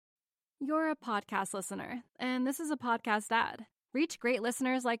You're a podcast listener, and this is a podcast ad. Reach great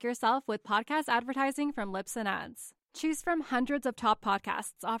listeners like yourself with podcast advertising from Libsyn Ads. Choose from hundreds of top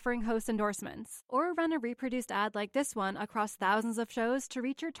podcasts offering host endorsements, or run a reproduced ad like this one across thousands of shows to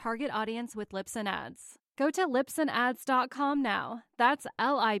reach your target audience with Libsyn Ads. Go to libsynads.com now. That's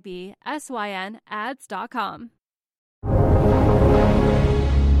LIBSYN ads.com.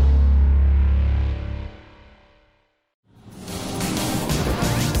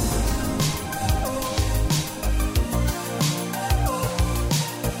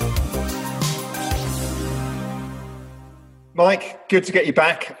 Mike, good to get you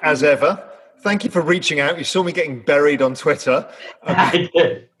back as ever. Thank you for reaching out. You saw me getting buried on Twitter. I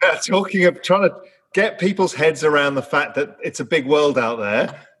did. Trying to get people's heads around the fact that it's a big world out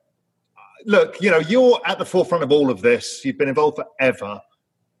there. Look, you're at the forefront of all of this. You've been involved forever.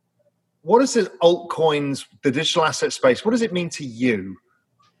 What does this altcoins, the digital asset space, what does it mean to you?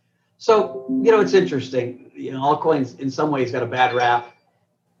 So, it's interesting. Altcoins in some ways got a bad rap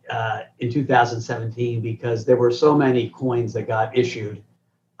in 2017 because there were so many coins that got issued.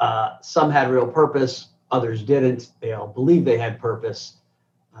 Some had real purpose, others didn't. They all believed they had purpose.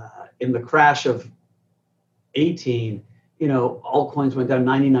 In the crash of 18, altcoins went down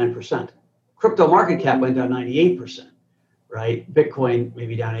 99%. Crypto market cap went down 98%, right? Bitcoin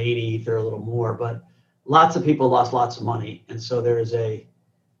maybe down 80, Ether a little more, but lots of people lost lots of money. And so there's a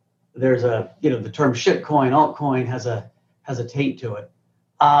the term shitcoin, altcoin has a taint to it.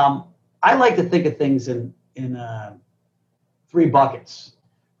 I like to think of things in three buckets,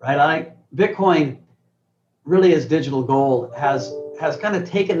 right? Bitcoin really, as digital gold, has kind of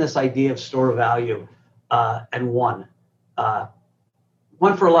taken this idea of store of value and won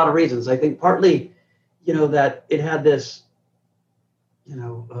for a lot of reasons. I think partly, that it had this,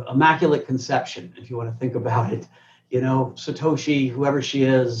 immaculate conception, if you want to think about it. Satoshi, whoever she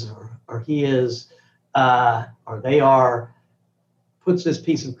is, or he is, or they are, puts this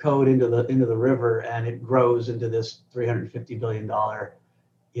piece of code into the river, and it grows into this $350 billion,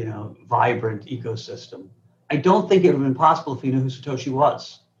 vibrant ecosystem. I don't think it would have been possible if you knew who Satoshi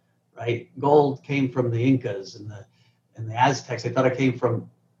was, right? Gold came from the Incas and the Aztecs. They thought it came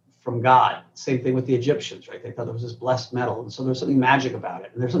from God. Same thing with the Egyptians, right? They thought it was this blessed metal, and so there's something magic about it.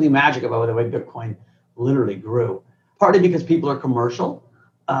 And there's something magic about the way Bitcoin literally grew. Partly because people are commercial,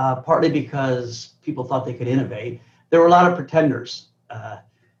 partly because people thought they could innovate. There were a lot of pretenders.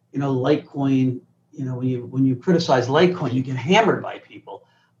 Litecoin, when you criticize Litecoin, you get hammered by people.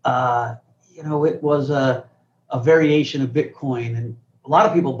 It was a variation of Bitcoin, and a lot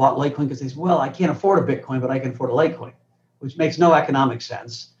of people bought Litecoin because they said, well, I can't afford a Bitcoin, but I can afford a Litecoin, which makes no economic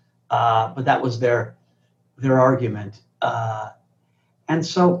sense. But that was their argument. And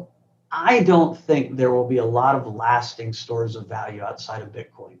so I don't think there will be a lot of lasting stores of value outside of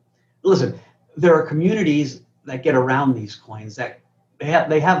Bitcoin. Listen, there are communities that get around these coins that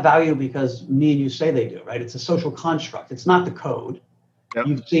they have value because me and you say they do, right? It's a social construct. It's not the code. Yep.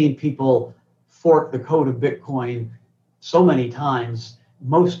 You've seen people fork the code of Bitcoin so many times.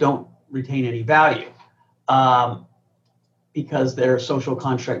 Most don't retain any value because their social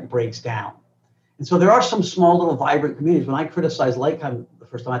contract breaks down. And so there are some small little vibrant communities. When I criticized Litecoin the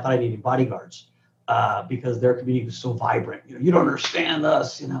first time, I thought I needed bodyguards because their community was so vibrant. You don't understand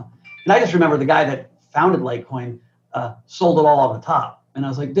us, And I just remember the guy that founded Litecoin sold it all on the top. And I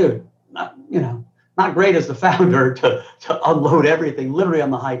was like, dude, not great as the founder to unload everything literally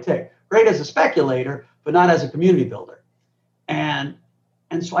on the high tick. Great as a speculator, but not as a community builder. And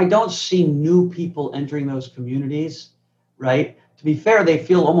so I don't see new people entering those communities, right? To be fair, they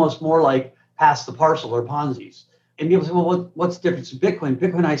feel almost more like pass the parcel or Ponzi's. And people say, well, what's the difference in Bitcoin?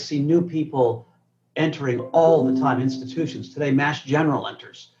 Bitcoin, I see new people entering all the time, institutions. Today, Mass General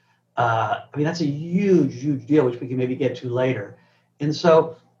enters. That's a huge, huge deal, which we can maybe get to later. And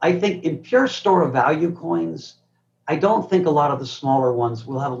so I think in pure store of value coins, I don't think a lot of the smaller ones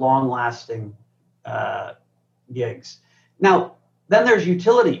will have long-lasting gigs. Now, then there's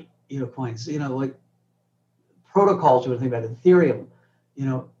utility, coins, like protocols. You would think about Ethereum,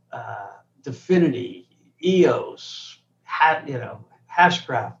 Dfinity, EOS,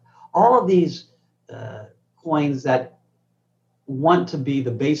 Hashgraph, all of these coins that want to be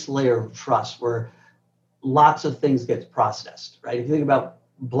the base layer of trust where lots of things get processed, right? If you think about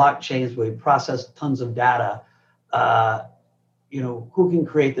blockchains where we process tons of data, who can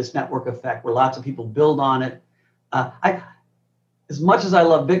create this network effect where lots of people build on it? As much as I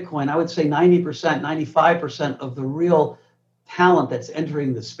love Bitcoin, I would say 90%, 95% of the real talent that's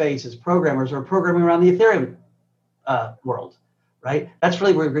entering the space as programmers are programming around the Ethereum world, right? That's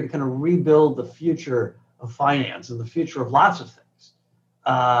really where we're going to kind of rebuild the future of finance and the future of lots of things.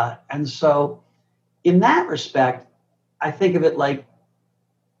 And so in that respect, I think of it like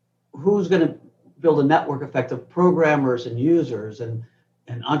who's going to build a network effect of programmers and users and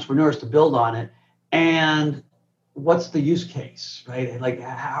entrepreneurs to build on it, and what's the use case, right? Like,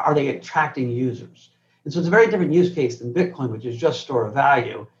 how are they attracting users? And so it's a very different use case than Bitcoin, which is just store of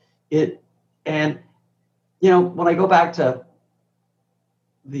value. And when I go back to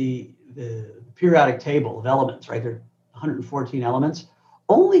the periodic table of elements, right? There are 114 elements.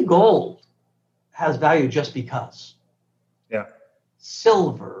 Only gold has value just because. Yeah.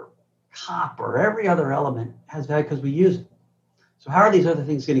 Silver, copper, every other element has value because we use it. So how are these other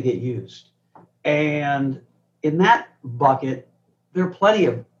things going to get used? And in that bucket, there are plenty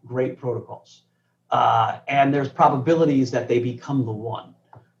of great protocols. And there's probabilities that they become the one,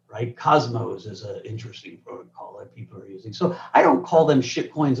 right? Cosmos is an interesting protocol that people are using. So I don't call them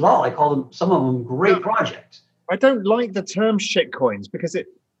shit coins at all. I call them, some of them, great projects. I don't like the term shit coins because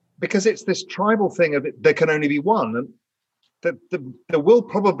it's this tribal thing of it, there can only be one. And there will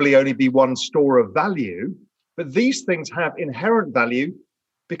probably only be one store of value, but these things have inherent value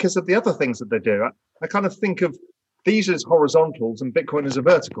because of the other things that they do. I kind of think of these as horizontals and Bitcoin as a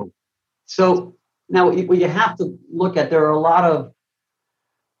vertical. So now what you have to look at, there are a lot of,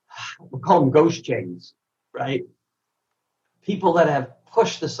 we'll call them ghost chains, right? People that have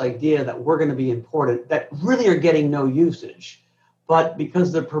pushed this idea that we're going to be important, that really are getting no usage, but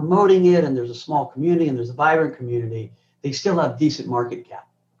because they're promoting it and there's a small community and there's a vibrant community, they still have decent market cap.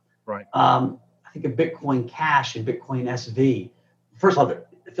 Right. I think of Bitcoin Cash and Bitcoin SV. First of all,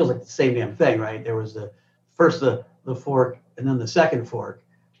 it feels like the same damn thing, right? There was the fork and then the second fork.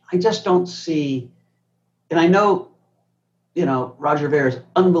 I just don't see, and I know, Roger Ver is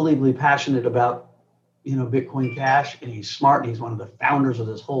unbelievably passionate about, Bitcoin Cash, and he's smart and he's one of the founders of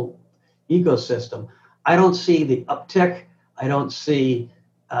this whole ecosystem. I don't see the uptick. I don't see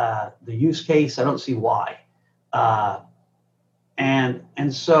the use case. I don't see why.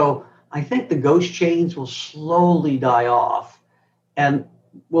 And so I think the ghost chains will slowly die off and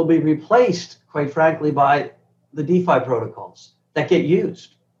will be replaced, quite frankly, by the DeFi protocols that get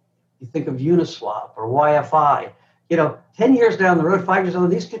used. You think of Uniswap or YFI. 10 years down the road, 5 years down the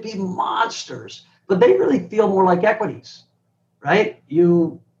road, these could be monsters, but they really feel more like equities, right?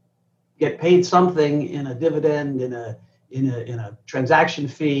 You get paid something in a dividend, in a transaction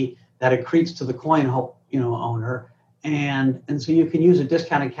fee that accretes to the coin, owner, and so you can use a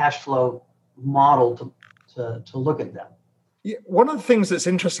discounted cash flow model to look at them. Yeah, one of the things that's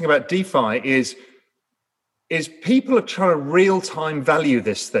interesting about DeFi is people are trying to real-time value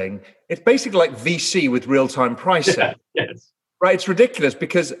this thing. It's basically like VC with real-time pricing. Yeah, yes. Right? It's ridiculous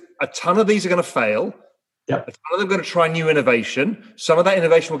because a ton of these are going to fail. Yep. A ton of them are going to try new innovation. Some of that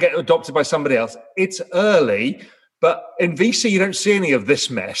innovation will get adopted by somebody else. It's early, but in VC, you don't see any of this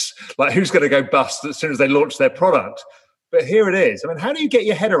mess, like who's going to go bust as soon as they launch their product. But here it is. I mean, how do you get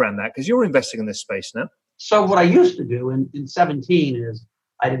your head around that? Because you're investing in this space now. So what I used to do in 17 is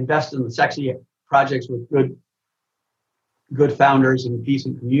I'd invest in the sexy projects with good founders and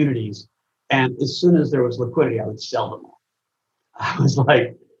decent communities. And as soon as there was liquidity, I would sell them all. I was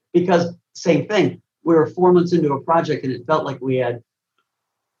like, because same thing, we were 4 months into a project and it felt like we had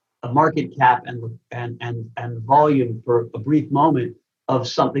a market cap and volume for a brief moment of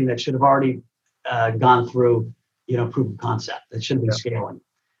something that should have already gone through, proof of concept. That shouldn't be scaling.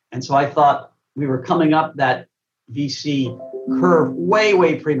 And so I thought we were coming up that VC curve way,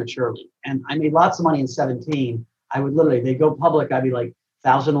 way prematurely. And I made lots of money in 17. I would literally, they go public, I'd be like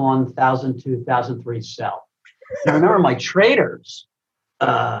 1,001, 1,002, 1,003 sell. And I remember my traders,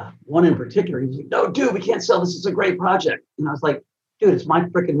 one in particular, he was like, no, dude, we can't sell. This is a great project. And I was like, dude, it's my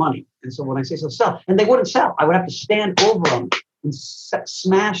freaking money. And so when I say so, sell. And they wouldn't sell. I would have to stand over them and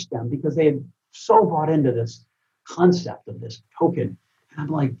smash them because they had so bought into this concept of this token. And I'm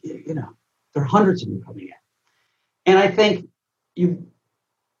like, there are hundreds of them coming in. And I think you've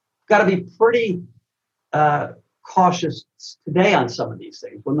got to be pretty cautious today on some of these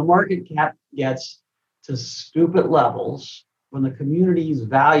things. When the market cap gets to stupid levels, when the community is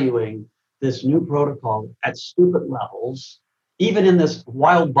valuing this new protocol at stupid levels, even in this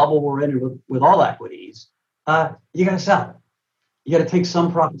wild bubble we're in with all equities, you got to sell. You got to take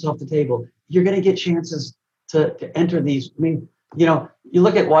some profits off the table. You're going to get chances to enter these. I mean, you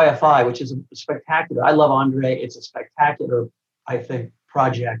look at YFI, which is a spectacular. I love Andre. It's a spectacular, I think,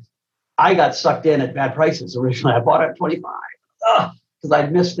 project. I got sucked in at bad prices originally. I bought it at 25 because I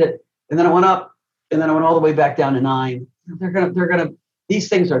missed it, and then it went up, and then it went all the way back down to 9. They're gonna. These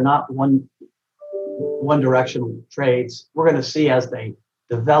things are not one directional trades. We're going to see as they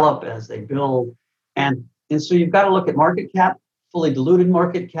develop, as they build, and so you've got to look at market cap. fully diluted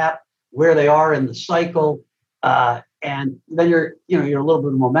market cap, where they are in the cycle, and then you're a little bit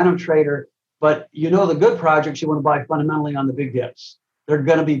of a momentum trader. But the good projects you want to buy fundamentally on the big dips. There are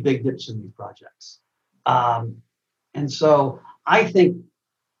going to be big dips in these projects, and so I think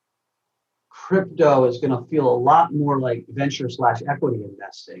crypto is going to feel a lot more like venture/equity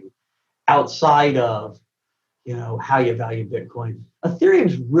investing outside of how you value Bitcoin.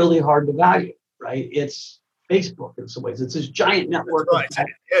 Ethereum's really hard to value, right? It's Facebook in some ways. It's this giant network. That's right.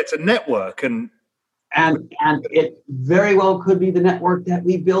 It's a network, and it very well could be the network that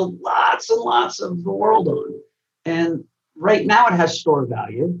we build lots and lots of the world on. And right now it has store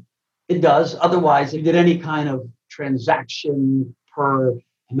value. It does. Otherwise, if you did any kind of transaction per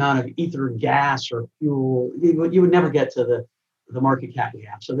amount of ether, gas, or fuel, you would never get to the market cap we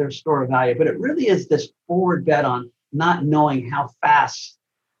have. So there's store of value. But it really is this forward bet on not knowing how fast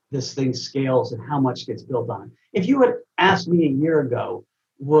this thing scales and how much gets built on it. If you had asked me a year ago,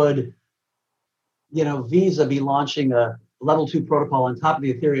 would Visa be launching a level 2 protocol on top of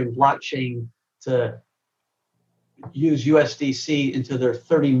the Ethereum blockchain to use USDC into their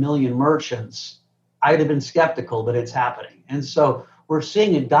 30 million merchants, I'd have been skeptical, but it's happening. And so we're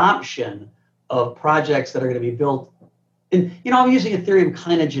seeing adoption of projects that are going to be built. And I'm using Ethereum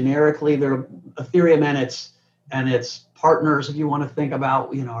kind of generically. They're Ethereum and its partners, if you want to think about,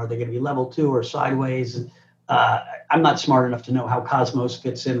 are they going to be level 2 or sideways? I'm not smart enough to know how Cosmos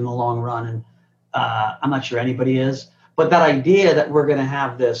fits in the long run, and I'm not sure anybody is. But that idea that we're going to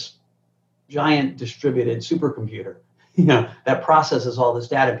have this giant distributed supercomputer, that processes all this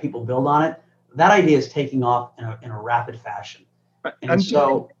data and people build on it, that idea is taking off in a rapid fashion. And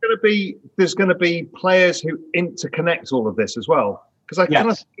so there's going to be players who interconnect all of this as well. Because I kind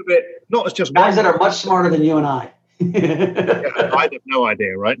of think of it not as just guys that are much smarter than you and I. I have no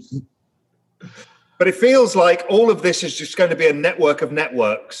idea, right? But it feels like all of this is just going to be a network of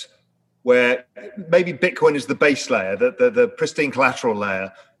networks, where maybe Bitcoin is the base layer, the pristine collateral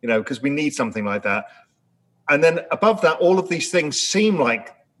layer, because we need something like that. And then above that, all of these things seem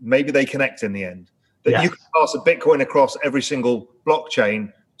like maybe they connect in the end. That you can pass a Bitcoin across every single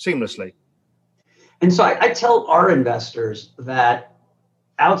blockchain seamlessly. And so I tell our investors that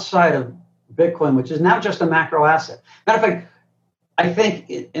outside of Bitcoin, which is now just a macro asset. Matter of fact, I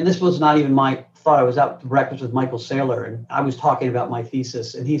think, and this was not even my thought, I was out to breakfast with Michael Saylor, and I was talking about my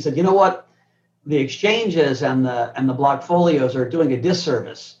thesis, and he said, you know what? The exchanges and the blockfolios are doing a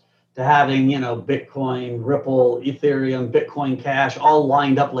disservice to having, Bitcoin, Ripple, Ethereum, Bitcoin Cash all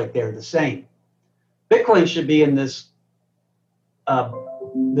lined up like they're the same. Bitcoin should be in this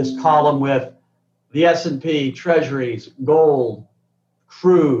column with the S&P, treasuries, gold,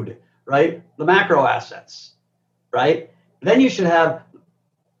 crude, right? The macro assets, right? Then you should have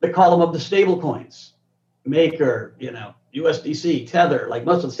the column of the stable coins, Maker, USDC, Tether. Like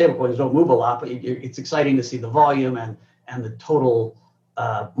most of the stable coins don't move a lot, but it's exciting to see the volume and the total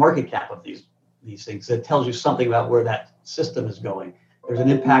market cap of these things. It tells you something about where that system is going. There's an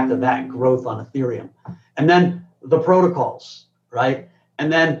impact of that growth on Ethereum. And then the protocols, right?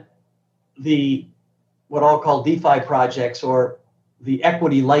 And then what I'll call DeFi projects, or the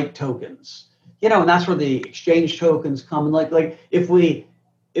equity-like tokens. And that's where the exchange tokens come. And like if we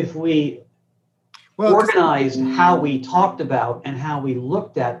organized how we talked about and how we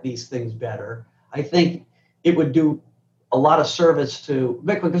looked at these things better, I think it would do a lot of service to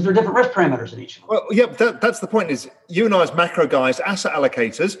Bitcoin, because there are different risk parameters in each of them. Well, yeah, that's the point. Is you and I, as macro guys, asset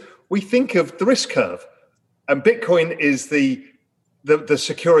allocators, we think of the risk curve, and Bitcoin is the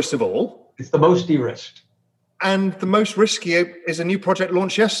securest of all. It's the most de-risked, and the most risky is a new project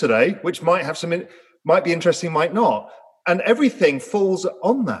launched yesterday, which might have might be interesting, might not, and everything falls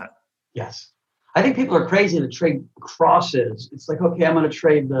on that. Yes, I think people are crazy to trade crosses. It's like, okay, I'm going to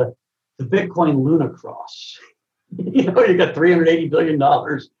trade the Bitcoin Luna cross. You got $380 billion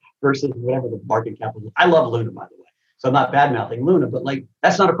versus whatever the market cap is. I love Luna, by the way. So I'm not bad-mouthing Luna, but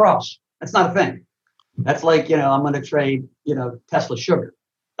that's not a cross. That's not a thing. That's like, I'm going to trade, Tesla sugar.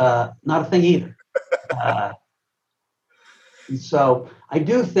 Not a thing either. So I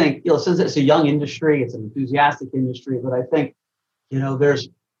do think, since it's a young industry, it's an enthusiastic industry, but I think, there's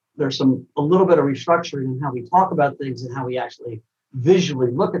a little bit of restructuring in how we talk about things and how we actually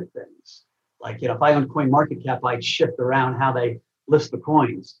visually look at things. Like, if I owned CoinMarketCap, I'd shift around how they list the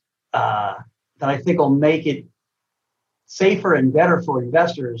coins. That I think will make it safer and better for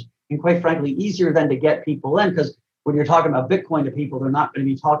investors, and quite frankly, easier than to get people in. Because when you're talking about Bitcoin to people, they're not going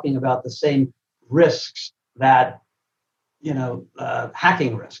to be talking about the same risks that,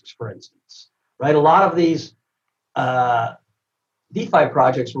 hacking risks, for instance, right? A lot of these DeFi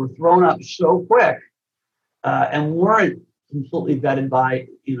projects were thrown up so quick and weren't completely vetted by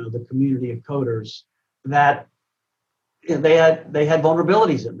the community of coders that they had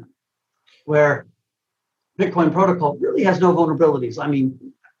vulnerabilities in them, where Bitcoin protocol really has no vulnerabilities. I mean,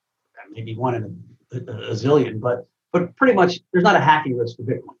 maybe one in a zillion, but pretty much there's not a hacking risk to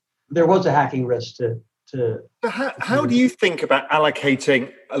Bitcoin. There was a hacking risk to. So how do you think about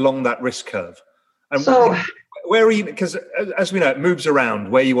allocating along that risk curve? And so where are you? Because as we know, it moves around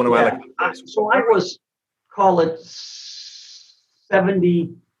where you want to allocate. So I was, call it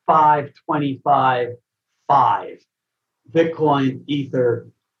 75, 25, 5 Bitcoin, Ether,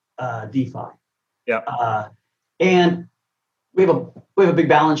 DeFi. Yeah. And we have a big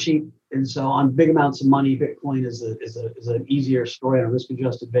balance sheet, and so on big amounts of money, Bitcoin is an easier story on a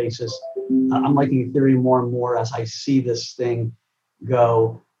risk-adjusted basis. I'm liking Ethereum more and more as I see this thing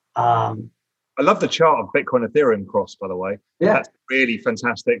go. I love the chart of Bitcoin Ethereum cross, by the way. Yeah, that's really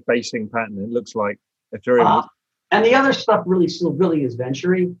fantastic basing pattern. It looks like Ethereum. And the other stuff really is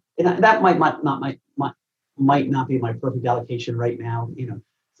venture-y, and that might not be my perfect allocation right now.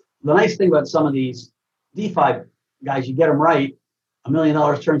 The nice thing about some of these DeFi guys, you get them right, $1 million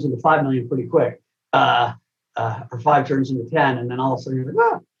turns into 5 million pretty quick, or 5 turns into 10, and then all of a sudden you're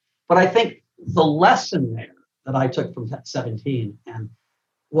like, ah. But I think the lesson there that I took from 17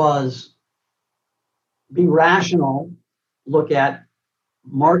 was be rational, look at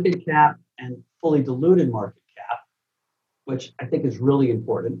market cap and fully diluted market cap, which I think is really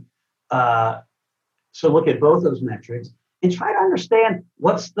important. So look at both those metrics and try to understand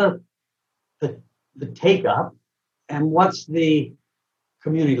what's the take up and what's the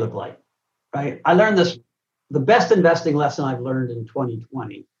community look like, right? I learned this, the best investing lesson I've learned in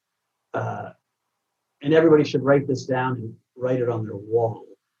 2020, and everybody should write this down and write it on their wall.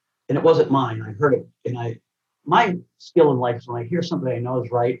 And it wasn't mine, I heard it. And my skill in life is when I hear something I know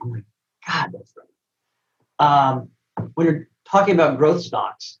is right, I'm like, God, that's right. When you're talking about growth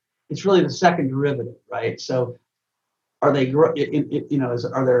stocks, it's really the second derivative, right? So are they,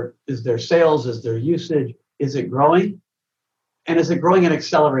 is there sales, is there usage, is it growing? And is it growing at an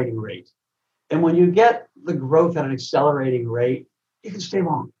accelerating rate? And when you get the growth at an accelerating rate, you can stay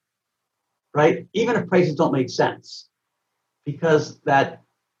long, right? Even if prices don't make sense, because that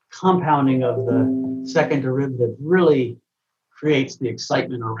compounding of the second derivative really creates the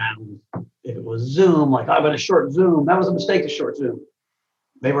excitement around. If it was Zoom, like I'm going to short Zoom, that was a mistake to short Zoom.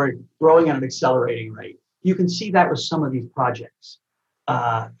 They were growing at an accelerating rate. You can see that with some of these projects.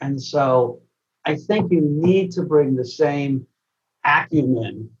 And so I think you need to bring the same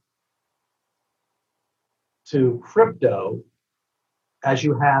acumen to crypto as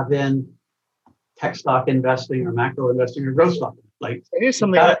you have in tech stock investing or macro investing or growth stock. Like, here's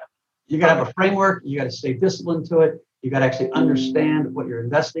something you got to have a framework. You got to stay disciplined to it. You got to actually understand what you're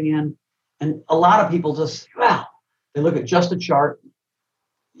investing in. And a lot of people just, they look at just a chart.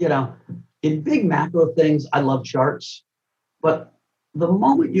 In big macro things, I love charts. But the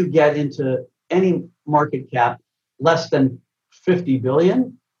moment you get into any market cap less than 50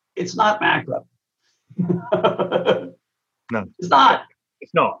 billion, it's not macro. No, it's not.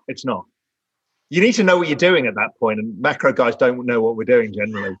 It's not. You need to know what you're doing at that point, and macro guys don't know what we're doing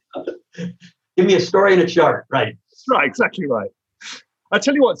generally. Give me a story and a chart, right? That's right, exactly right. I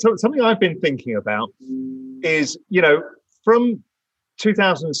tell you what, something I've been thinking about is, from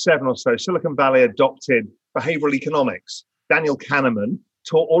 2007 or so, Silicon Valley adopted behavioral economics. Daniel Kahneman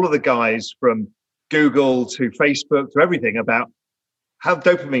taught all of the guys from Google to Facebook to everything about how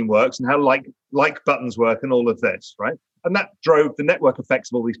dopamine works and how like buttons work and all of this, right? And that drove the network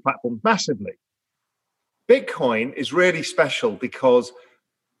effects of all these platforms massively. Bitcoin is really special because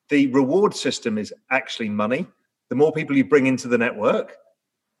the reward system is actually money. The more people you bring into the network,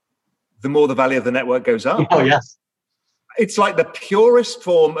 the more the value of the network goes up. Oh, yes. It's like the purest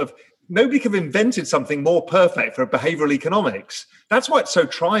form of, nobody could have invented something more perfect for behavioral economics. That's why it's so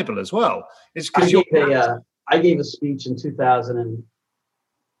tribal as well. It's because I gave a speech in 2000 and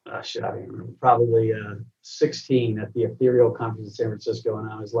probably 16 at the Ethereal conference in San Francisco,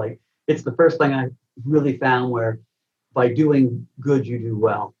 and I was like, it's the first thing I really found where by doing good you do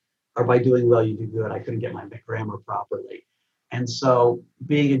well, or by doing well you do good. I couldn't get my grammar properly, and so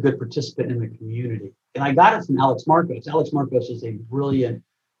being a good participant in the community. And I got it from Alex Marcos. Alex Marcos is a brilliant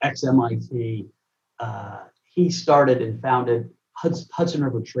ex-MIT. He started and founded Hudson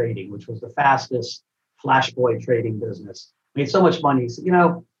River Trading, which was the fastest flash boy trading business. Made so much money. He said,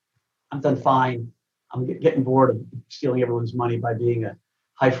 I've done fine. I'm getting bored of stealing everyone's money by being a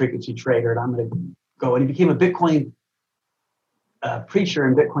high-frequency trader, and I'm going to go. And he became a Bitcoin preacher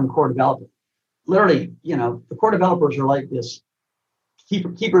and Bitcoin core developer. Literally, the core developers are like this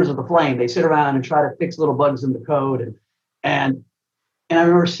keepers of the flame. They sit around and try to fix little bugs in the code, and And I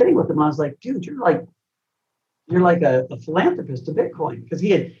remember sitting with him. I was like, dude, you're like a philanthropist to Bitcoin, because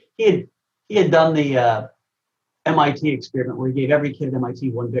he had done the MIT experiment where he gave every kid at MIT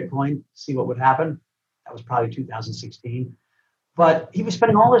one Bitcoin to see what would happen. That was probably 2016. But he was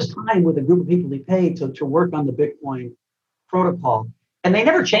spending all his time with a group of people he paid to work on the Bitcoin protocol, and they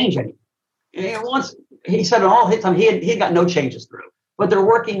never change anything. And once he said, all his time he had got no changes through, but they're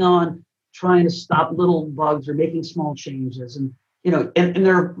working on trying to stop little bugs or making small changes, and and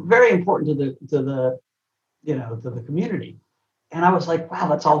they're very important to the community. And I was like, wow,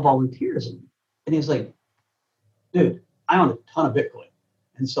 that's all volunteers. And he's like, dude, I own a ton of Bitcoin,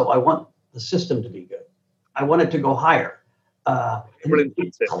 and so I want the system to be good. I want it to go higher. And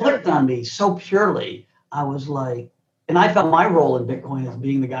it clicked on me so purely. I was like, and I felt my role in Bitcoin as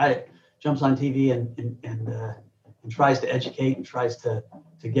being the guy that jumps on TV and tries to educate and tries to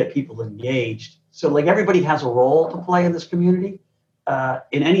get people engaged. So like everybody has a role to play in this community,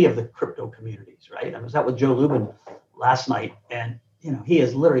 in any of the crypto communities, right? I was out with Joe Lubin last night, and he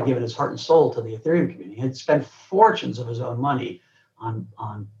has literally given his heart and soul to the Ethereum community. He had spent fortunes of his own money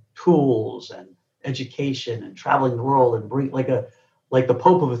on tools and education and traveling the world and bring like the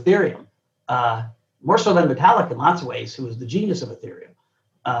Pope of Ethereum, more so than Vitalik in lots of ways, who was the genius of Ethereum.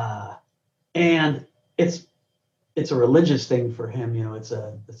 And it's a religious thing for him. It's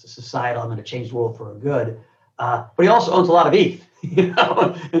a societal, I'm going to change the world for a good. But he also owns a lot of ETH,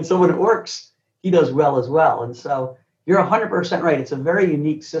 and so when it works, he does well as well. And so you're 100% right. It's a very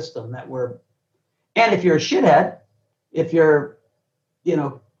unique system and if you're a shithead, if you're,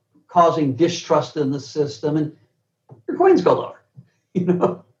 causing distrust in the system, and your coins go lower,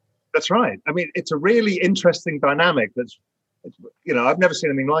 That's right. I mean, it's a really interesting dynamic. I've never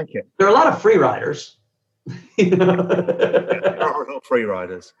seen anything like it. There are a lot of free riders. There are no free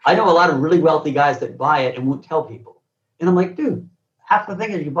riders. I know a lot of really wealthy guys that buy it and won't tell people. And I'm like, dude, half the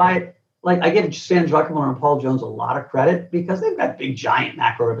thing is you buy it. Like, I give Stan Druckenmiller and Paul Jones a lot of credit because they've got big, giant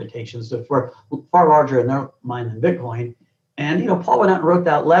macro reputations that were far larger in their mind than Bitcoin. And, Paul went out and wrote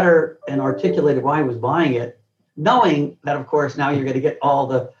that letter and articulated why he was buying it, knowing that, of course, now you're going to get all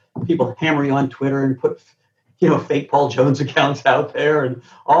the people hammer you on Twitter and put, fake Paul Jones accounts out there and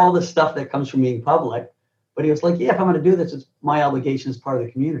all the stuff that comes from being public. But he was like, yeah, if I'm going to do this, it's my obligation as part of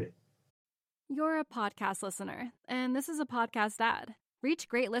the community. You're a podcast listener, and this is a podcast ad. Reach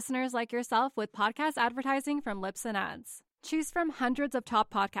great listeners like yourself with podcast advertising from Libsyn Ads. Choose from hundreds of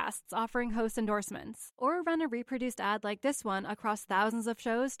top podcasts offering host endorsements, or run a reproduced ad like this one across thousands of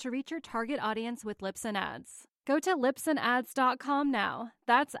shows to reach your target audience with Libsyn Ads. Go to libsynads.com now.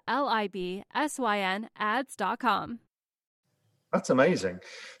 That's LIBSYN ads.com. That's amazing.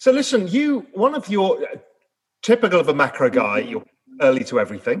 So listen, one of your typical of a macro guy, you're early to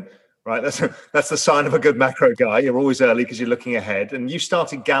everything, right? That's the sign of a good macro guy. You're always early because you're looking ahead. And you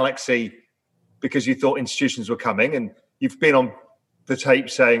started Galaxy because you thought institutions were coming, and you've been on the tape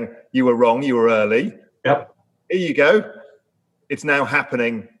saying you were wrong, you were early. Yep. Here you go. It's now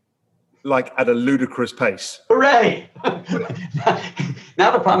happening like at a ludicrous pace. Hooray!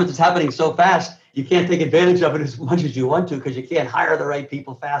 Now the problem is it's happening so fast, you can't take advantage of it as much as you want to because you can't hire the right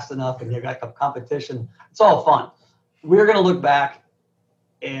people fast enough and you've got competition. It's all fun. We're going to look back,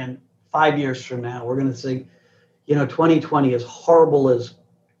 and 5 years from now, we're going to say, 2020, as horrible as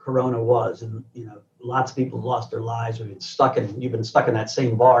Corona was, and, lots of people lost their lives. You've been stuck in that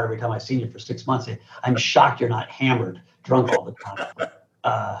same bar every time I've seen you for 6 months. I'm shocked you're not hammered, drunk all the time.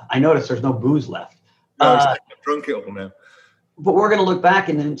 I noticed there's no booze left. Drunk it all now. But we're going to look back,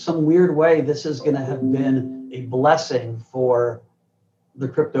 and in some weird way, this is going to have been a blessing for the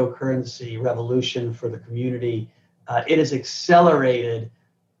cryptocurrency revolution, for the community. It has accelerated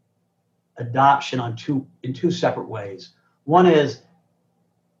adoption in two separate ways. One is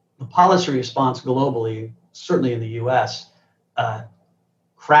the policy response globally, certainly in the US,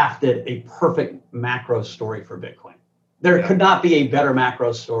 crafted a perfect macro story for Bitcoin. There could not be a better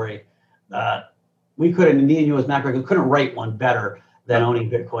macro story. We couldn't, me and you as macro, we couldn't write one better than owning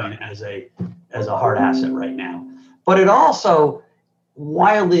Bitcoin as a hard asset right now. But it also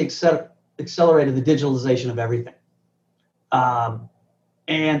wildly accelerated the digitalization of everything.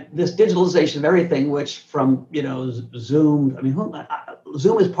 And this digitalization of everything, which from, Zoom,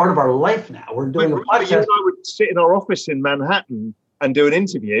 Zoom is part of our life now. We're doing a podcast. You and I would sit in our office in Manhattan and do an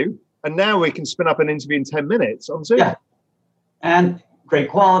interview, and now we can spin up an interview in 10 minutes on Zoom. Yeah, and great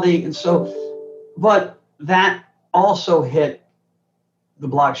quality. And so, but that also hit the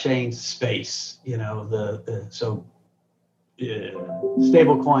blockchain space,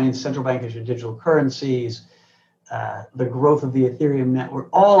 stable coins, central bank issued digital currencies, the growth of the Ethereum network,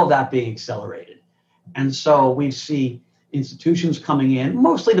 all of that being accelerated. And so we see, institutions coming in,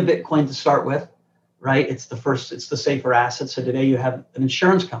 mostly to Bitcoin to start with, right? It's the safer asset. So today you have an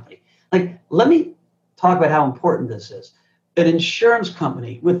insurance company. Like, let me talk about how important this is. An insurance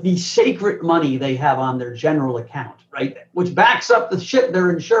company with the sacred money they have on their general account, right, which backs up the ship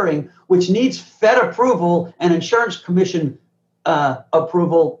they're insuring, which needs Fed approval and insurance commission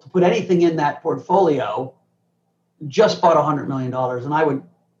approval to put anything in that portfolio, just bought $100 million. And I would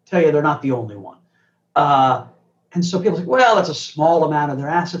tell you they're not the only one. And so people say, well, that's a small amount of their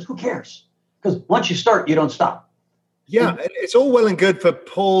assets. Who cares? Because once you start, you don't stop. Yeah, it's all well and good for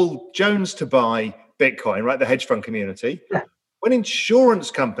Paul Jones to buy Bitcoin, right? The hedge fund community. Yeah. When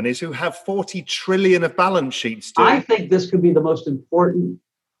insurance companies who have 40 trillion of balance sheets do. I think this could be the most important.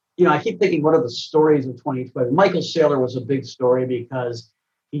 I keep thinking, what are the stories of 2020? Michael Saylor was a big story because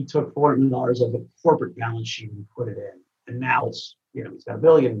he took $400 million of a corporate balance sheet and put it in. And now it's, he's got $1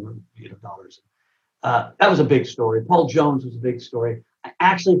 billion dollars. That was a big story. Paul Jones was a big story. I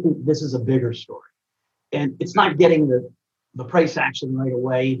actually think this is a bigger story. And it's not getting the price action right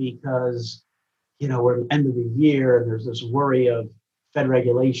away because, we're at the end of the year and there's this worry of Fed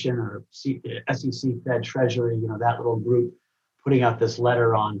regulation or SEC, Fed Treasury, that little group putting out this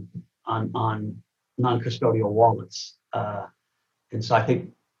letter on non-custodial wallets. And so I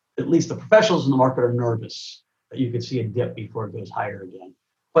think at least the professionals in the market are nervous that you could see a dip before it goes higher again.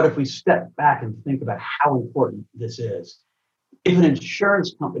 But if we step back and think about how important this is, if an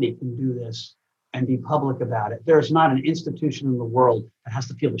insurance company can do this and be public about it, there's not an institution in the world that has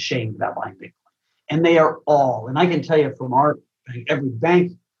to feel ashamed about buying Bitcoin. And they are all, and I can tell you from our bank, every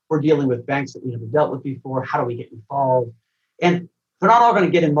bank, we're dealing with banks that we never dealt with before. How do we get involved? And they're not all going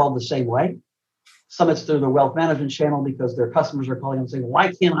to get involved the same way. Some it's through their wealth management channel because their customers are calling them saying,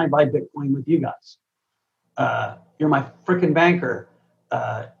 why can't I buy Bitcoin with you guys? You're my freaking banker.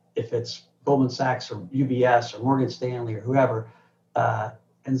 If it's Goldman Sachs or UBS or Morgan Stanley or whoever.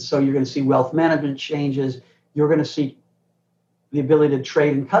 And so you're going to see wealth management changes. You're going to see the ability to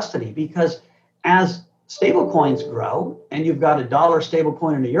trade in custody because as stable coins grow and you've got a dollar stable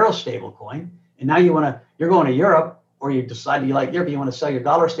coin and a euro stable coin, and now you're going to Europe or you decide you like Europe, you want to sell your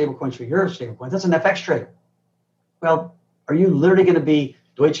dollar stable coins for euro stable coins. That's an FX trade. Well, are you literally going to be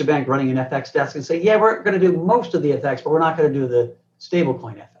Deutsche Bank running an FX desk and say, yeah, we're going to do most of the FX, but we're not going to do the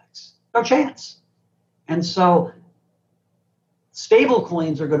stablecoin FX? No chance. And so stable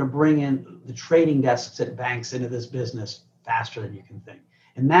coins are going to bring in the trading desks at banks into this business faster than you can think.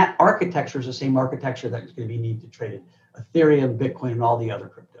 And that architecture is the same architecture that is going to be needed to trade it. Ethereum, Bitcoin, and all the other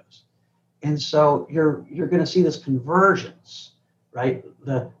cryptos. And so you're going to see this convergence, right?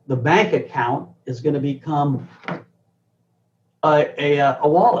 The bank account is going to become a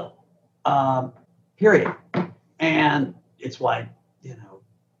wallet, period. And it's why,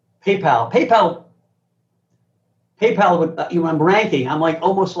 PayPal would, when I'm ranking, I'm like,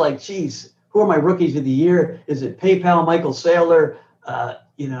 almost like, geez, who are my rookies of the year? Is it PayPal, Michael Saylor,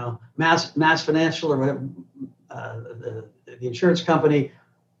 Mass Financial or whatever, the insurance company,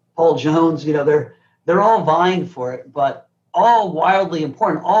 Paul Jones, they're all vying for it, but all wildly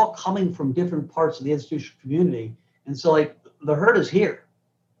important, all coming from different parts of the institutional community. And so like the herd is here.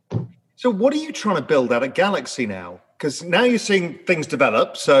 So what are you trying to build out at Galaxy now? Because now you're seeing things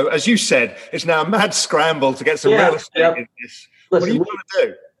develop. So as you said, it's now a mad scramble to get some real estate in this. Listen, what are you trying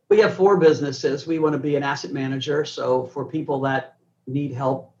to do? We have 4 businesses. We want to be an asset manager. So for people that need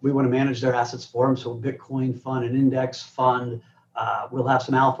help, we want to manage their assets for them. So a Bitcoin fund, an index fund. We'll have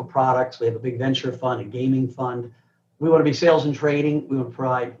some alpha products. We have a big venture fund, a gaming fund. We want to be sales and trading. We want to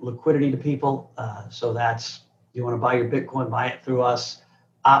provide liquidity to people. So that's, you want to buy your Bitcoin, buy it through us.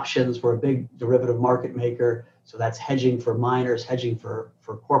 Options, we're a big derivative market maker. So that's hedging for miners, hedging for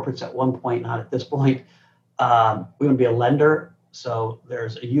corporates at one point, not at this point. We want to be a lender. So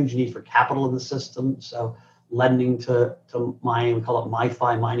there's a huge need for capital in the system. So lending to mining, we call it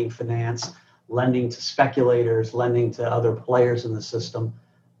MiFi, mining finance, lending to speculators, lending to other players in the system.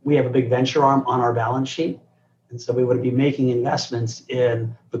 We have a big venture arm on our balance sheet. And so we would be making investments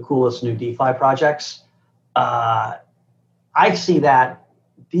in the coolest new DeFi projects. I see that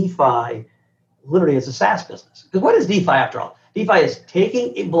DeFi literally as a SaaS business. Because what is DeFi after all? DeFi is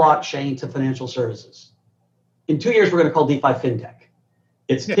taking a blockchain to financial services. In 2 years, we're going to call DeFi FinTech.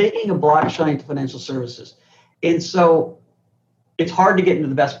 It's taking a blockchain to financial services. And so it's hard to get into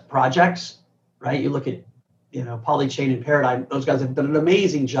the best projects, right? You look at, Polychain and Paradigm, those guys have done an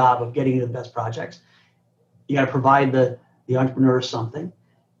amazing job of getting into the best projects. You got to provide the entrepreneur something.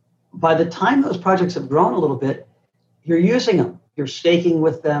 By the time those projects have grown a little bit, you're using them. You're staking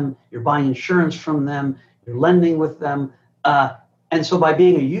with them. You're buying insurance from them. You're lending with them. And so by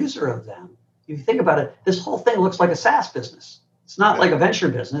being a user of them, you think about it, this whole thing looks like a SaaS business. It's not like a venture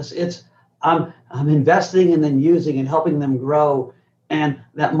business. It's I'm investing and then using and helping them grow, and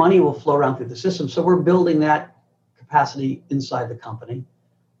that money will flow around through the system. So we're building that capacity inside the company.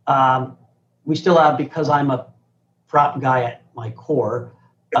 We still have, because I'm a prop guy at my core,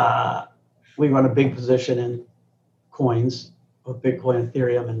 we run a big position in coins, with Bitcoin,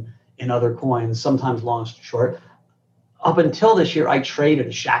 Ethereum, and in other coins, sometimes long, short. Up until this year, I traded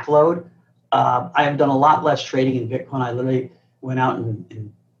a shack load. I have done a lot less trading in Bitcoin. I literally went out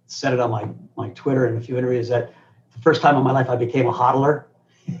and said it on my Twitter and a few interviews that the first time in my life I became a hodler.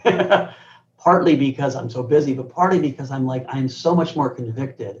 Partly because I'm so busy, but partly because I'm so much more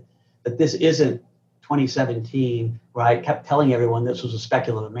convicted that this isn't 2017, where I kept telling everyone this was a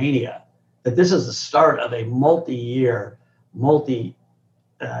speculative mania, that this is the start of a multi-year, 100%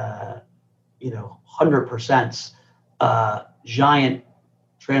 giant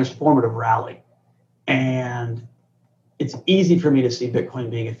transformative rally. And it's easy for me to see Bitcoin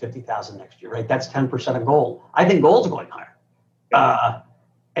being at 50,000 next year, right? That's 10% of gold. I think gold's going higher.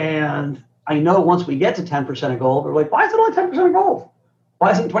 And I know once we get to 10% of gold, we're like, why is it only 10% of gold?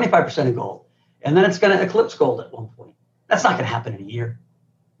 Why isn't it 25% of gold? And then it's going to eclipse gold at one point. That's not going to happen in a year.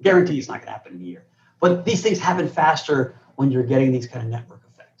 Guarantee it's not going to happen in a year. But these things happen faster when you're getting these kind of network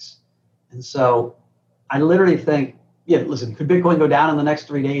effects. And so I literally think, listen, could Bitcoin go down in the next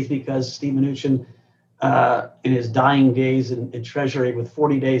 3 days because Steve Mnuchin, in his dying days in Treasury with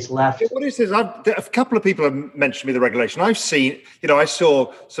 40 days left? What is this? A couple of people have mentioned me the regulation. I've seen, I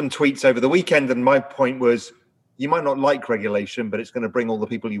saw some tweets over the weekend, and my point was, you might not like regulation, but it's going to bring all the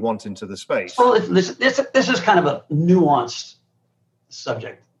people you want into the space. Well, this is kind of a nuanced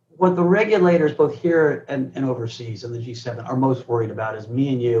subject. What the regulators, both here and overseas in the G7, are most worried about is me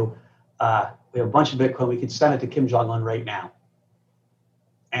and you. We have a bunch of Bitcoin. We could send it to Kim Jong-un right now.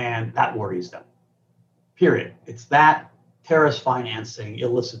 And that worries them. Period. It's that terrorist financing,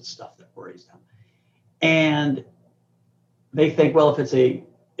 illicit stuff that worries them. And they think, well, if it's a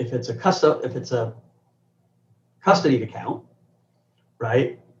custodied account,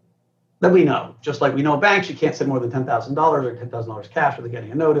 right, then we know. Just like we know banks, you can't send more than $10,000 or $10,000 cash without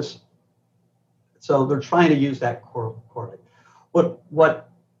getting a notice. So they're trying to use that correlate. What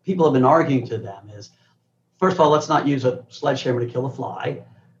people have been arguing to them is, first of all, let's not use a sledgehammer to kill a fly.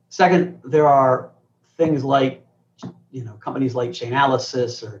 Second, there are things like, companies like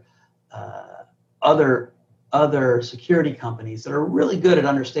Chainalysis or other security companies that are really good at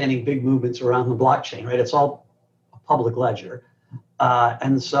understanding big movements around the blockchain, right? It's all a public ledger.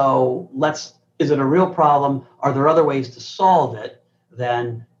 And so is it a real problem? Are there other ways to solve it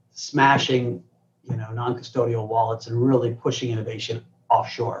than smashing, non-custodial wallets and really pushing innovation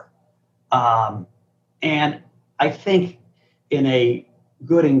offshore? And I think in a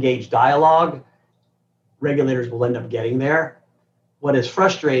good engaged dialogue, regulators will end up getting there. What is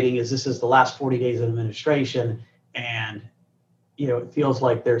frustrating is this is the last 40 days of administration, and it feels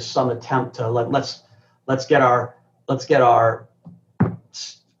like there's some attempt to let's get our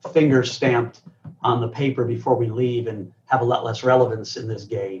fingers stamped on the paper before we leave and have a lot less relevance in this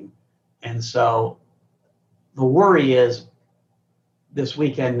game. And so the worry is this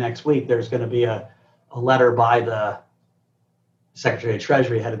weekend, next week, there's going to be a letter by the Secretary of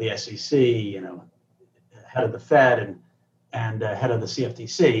Treasury, head of the SEC, head of the Fed, and head of the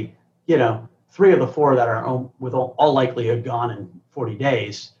CFTC. 3 of the 4 that are with all likelihood gone in 40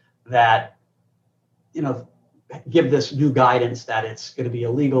 days that give this new guidance that it's going to be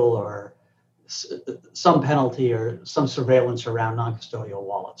illegal or some penalty or some surveillance around non-custodial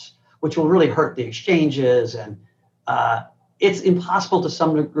wallets, which will really hurt the exchanges. And it's impossible to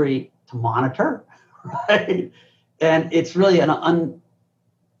some degree to monitor, right? And it's really an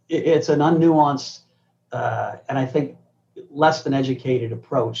unnuanced and I think less than educated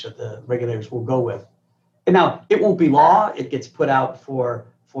approach that the regulators will go with. And now it won't be law. It gets put out for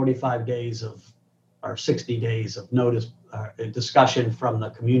 45 days or 60 days of notice, discussion from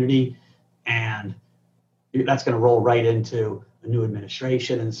the community, and that's going to roll right into a new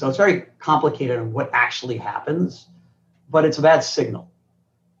administration. And so it's very complicated on what actually happens, but it's a bad signal.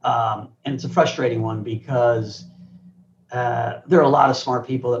 And it's a frustrating one because there are a lot of smart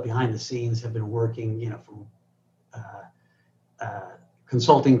people that behind the scenes have been working, from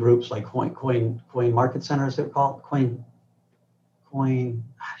consulting groups like Coin Market Center, is it called? One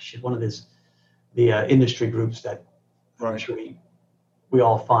of the industry groups that I'm sure we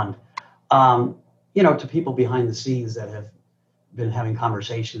all fund. To people behind the scenes that have been having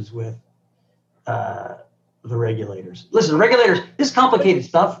conversations with the regulators. Listen, regulators, this complicated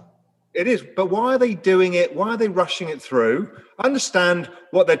stuff, It is, but why are they doing it? Why are they rushing it through? I understand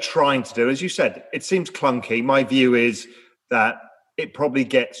what they're trying to do. As you said, it seems clunky. My view is that it probably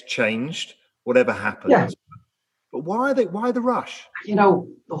gets changed, whatever happens. Yeah. But why the rush? The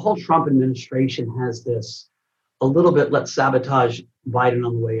whole Trump administration has this a little bit, let's sabotage Biden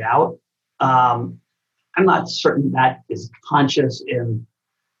on the way out. I'm not certain that is conscious in,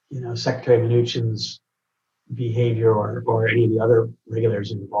 Secretary Mnuchin's behavior or any of the other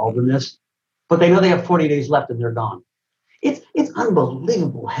regulators involved in this, but they know they have 40 days left and they're gone. It's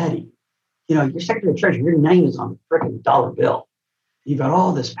unbelievable heady. Your Secretary of Treasury, your name is on the freaking dollar bill. You've got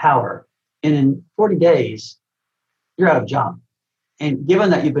all this power, and in 40 days, you're out of job. And given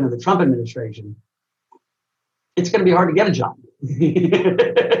that you've been in the Trump administration, it's going to be hard to get a job.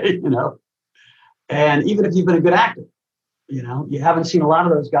 And even if you've been a good actor, you haven't seen a lot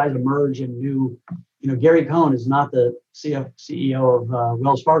of those guys emerge and new. Gary Cohn is not the CEO of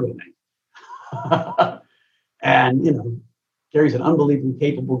Wells Fargo now. And, Gary's an unbelievably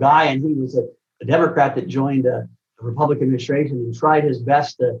capable guy, and he was a Democrat that joined a Republican administration and tried his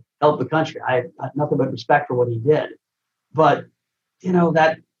best to help the country. I have nothing but respect for what he did. But,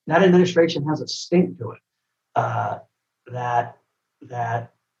 that administration has a stink to it.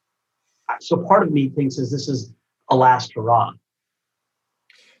 So part of me thinks this is a last hurrah.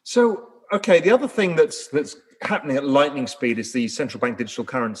 So, okay, the other thing that's happening at lightning speed is the central bank digital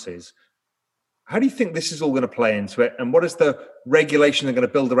currencies. How do you think this is all going to play into it? And what is the regulation they're going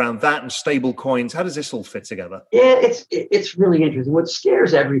to build around that and stable coins? How does this all fit together? Yeah, it's really interesting. What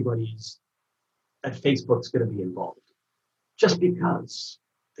scares everybody is that Facebook's going to be involved. Just because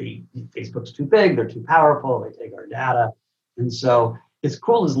Facebook's too big, they're too powerful, they take our data. And so as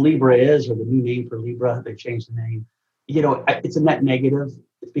cool as Libra is, or the new name for Libra, they changed the name, it's a net negative.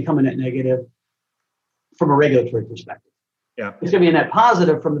 It's become a net negative from a regulatory perspective. Yeah. It's going to be a net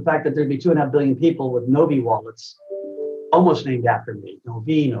positive from the fact that there'd be 2.5 billion people with Novi wallets, almost named after me,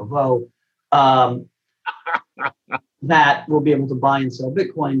 Novi, Novo, that will be able to buy and sell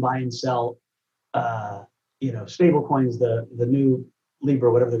Bitcoin, buy and sell, stable coins, the new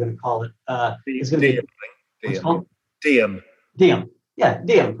Libra, whatever they're going to call it. Is going to be Diem. Yeah,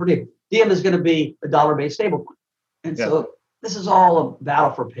 Diem. Diem is going to be a dollar-based stablecoin. And so this is all a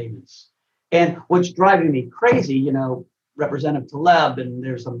battle for payments. And what's driving me crazy, Representative Taleb, and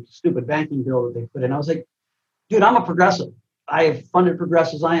there's some stupid banking bill that they put in. I was like, dude, I'm a progressive. I have funded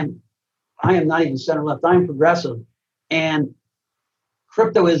progressives. I am not even center left. I'm progressive. And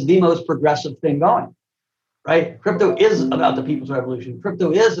crypto is the most progressive thing going, right? Crypto is about the people's revolution.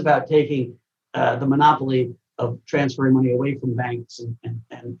 Crypto is about taking the monopoly of transferring money away from banks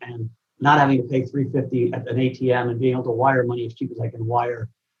and not having to pay $3.50 at an ATM and being able to wire money as cheap as I can wire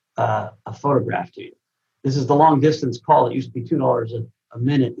a photograph to you. This is the long distance call. It used to be $2 a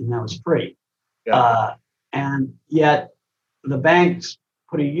minute, and now it's free. Yeah. And yet the banks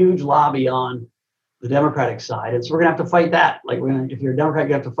put a huge lobby on the Democratic side. And so we're going to have to fight that. Like, if you're a Democrat,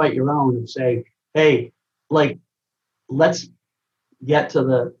 you have to fight your own and say, hey, let's get to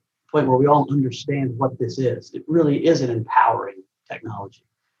the point where we all understand what this is. It really is an empowering technology,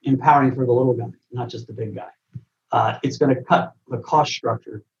 empowering for the little guy, not just the big guy. It's going to cut the cost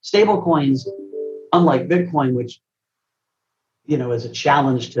structure. Stable coins, unlike Bitcoin, which is a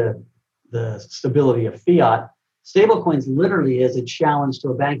challenge to the stability of fiat, stablecoins literally is a challenge to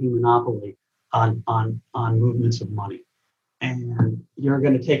a banking monopoly on movements of money. And you're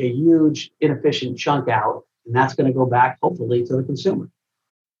going to take a huge inefficient chunk out, and that's going to go back, hopefully, to the consumer.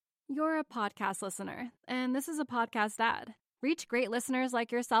 You're a podcast listener, and this is a podcast ad. Reach great listeners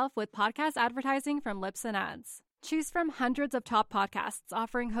like yourself with podcast advertising from Libsyn Ads. Choose from hundreds of top podcasts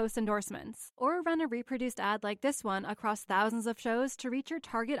offering host endorsements, or run a reproduced ad like this one across thousands of shows to reach your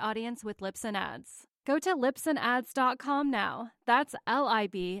target audience with Libsyn Ads. Go to libsynads.com now. That's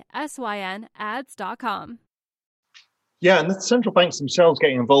LIBSYN ads.com. Yeah, and the central banks themselves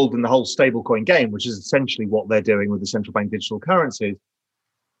getting involved in the whole stablecoin game, which is essentially what they're doing with the central bank digital currencies.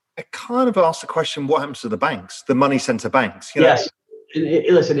 It kind of asks the question, what happens to the banks, the money center banks? Yes.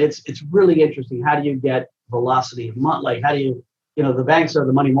 Listen, it's really interesting. How do you get velocity of money? Like, how do you, the banks are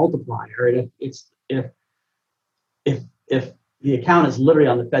the money multiplier. And if the account is literally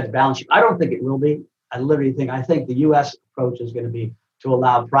on the Fed's balance sheet, I don't think it will be. I think the U.S. approach is going to be to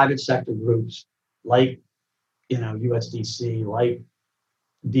allow private sector groups like, USDC, like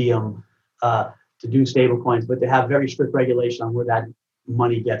Diem, to do stable coins, but to have very strict regulation on where that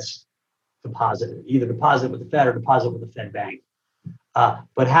money gets deposited, either deposit with the Fed or deposit with the Fed bank.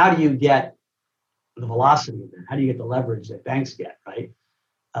 But how do you get the velocity of that? How do you get the leverage that banks get, right?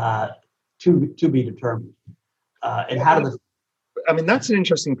 To be determined. And how do I mean, that's an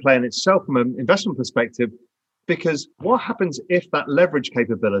interesting play in itself from an investment perspective, because what happens if that leverage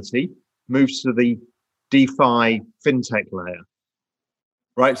capability moves to the DeFi fintech layer?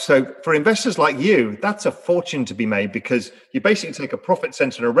 Right. So for investors like you, that's a fortune to be made, because you basically take a profit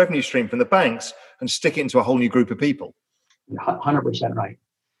center and a revenue stream from the banks and stick it into a whole new group of people. 100% right.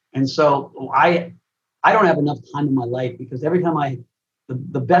 And so I don't have enough time in my life, because every time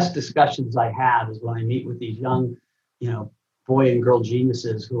the best discussions I have is when I meet with these young, boy and girl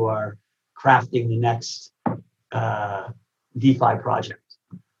geniuses who are crafting the next DeFi project.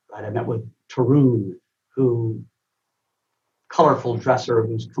 Right. I met with Tarun, colorful dresser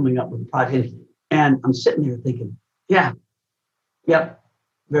who's coming up with a project. And I'm sitting there thinking, yep,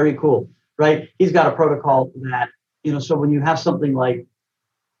 very cool, right? He's got a protocol that, so when you have something like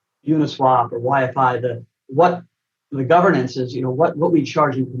Uniswap or YFI, what the governance is, what we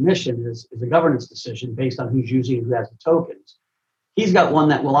charge in commission is a governance decision based on who's using and who has the tokens. He's got one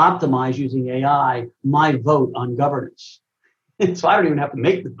that will optimize using AI, my vote on governance. And so I don't even have to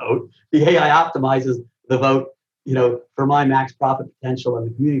make the vote. The AI optimizes the vote, for my max profit potential and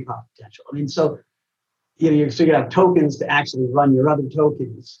the community profit potential. I mean, so you have tokens to actually run your other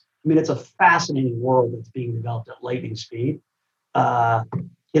tokens. I mean, it's a fascinating world that's being developed at lightning speed. The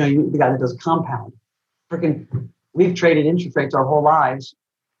guy that does compound, we've traded interest rates our whole lives.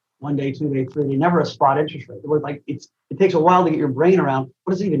 1 day, 2 day, 3 day, never a spot interest rate. It takes a while to get your brain around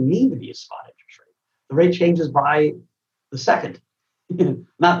what does it even mean to be a spot interest rate. The rate changes by the second,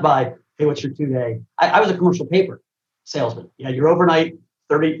 not by, hey, what's your 2 day? I was a commercial paper salesman. You had your overnight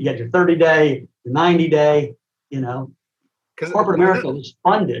 30, you had your 30 day, your 90 day, Corporate America was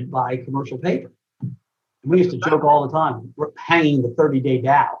funded by commercial paper. And we used to joke all the time, we're hanging the 30-day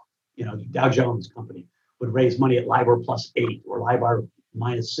Dow, the Dow Jones company would raise money at LIBOR +8 or LIBOR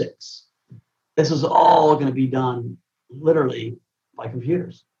 -6. This is all going to be done literally by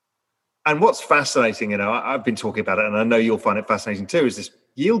computers. And what's fascinating, I've been talking about it, and I know you'll find it fascinating too, is this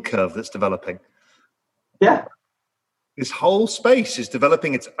yield curve that's developing. Yeah. This whole space is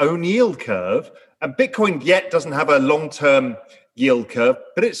developing its own yield curve, and Bitcoin yet doesn't have a long-term yield curve,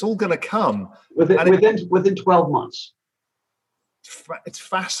 but it's all going to come within 12 months. It's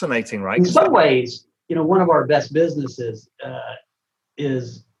fascinating, right? In some ways, one of our best businesses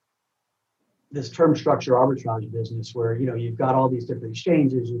is this term structure arbitrage business, where you've got all these different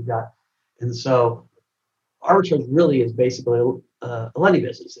exchanges, and so arbitrage really is basically a lending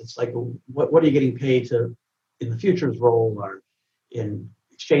business. It's like, what are you getting paid in the futures role or in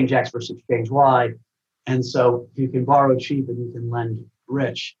exchange X versus exchange Y? And so you can borrow cheap and you can lend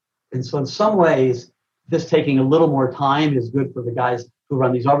rich. And so in some ways, this taking a little more time is good for the guys who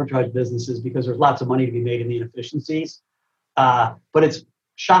run these arbitrage businesses, because there's lots of money to be made in the inefficiencies. But it's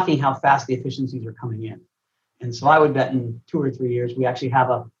shocking how fast the efficiencies are coming in. And so I would bet in 2 or 3 years, we actually have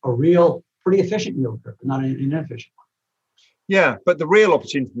a real pretty efficient yield curve, not an inefficient one. Yeah, but the real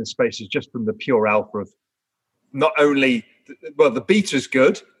opportunity in this space is just from the pure alpha of not only, the beta's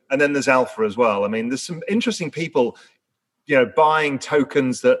good, and then there's alpha as well. I mean, there's some interesting people, buying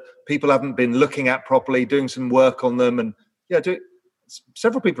tokens that people haven't been looking at properly, doing some work on them. And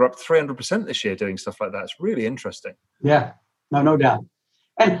several people are up 300% this year doing stuff like that. It's really interesting. Yeah, no doubt.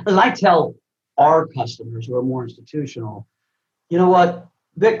 And as I tell our customers who are more institutional, you know what,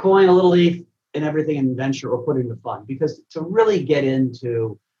 Bitcoin, a little ETH, and everything in venture or put into fund, because to really get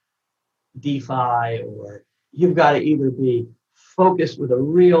into DeFi, or you've got to either be focused with a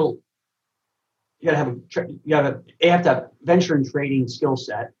real, you have to have venture and trading skill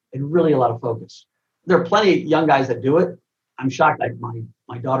set and really a lot of focus. There are plenty of young guys that do it. I'm shocked. Like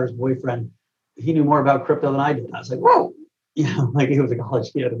my daughter's boyfriend, he knew more about crypto than I did. I was like, whoa, like he was a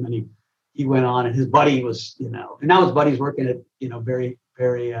college kid, and then he went on, and his buddy was, and now his buddy's working at,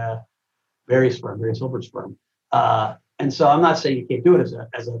 very Silver's firm. And so I'm not saying you can't do it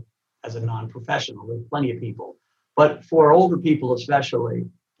as a non-professional. There's plenty of people, but for older people especially,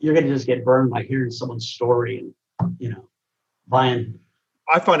 you're going to just get burned by hearing someone's story and buying.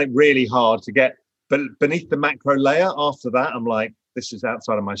 I find it really hard to get beneath the macro layer. After that, I'm like, this is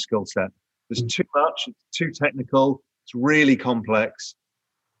outside of my skill set. There's too much. It's too technical. It's really complex.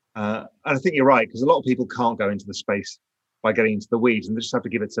 And I think you're right, because a lot of people can't go into the space by getting into the weeds, and they just have to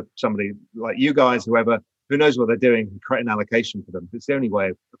give it to somebody like you guys, who knows what they're doing, and create an allocation for them. It's the only way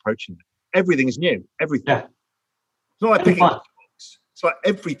of approaching it. Everything is new. Everything. Yeah. It's not like picking up books. It's like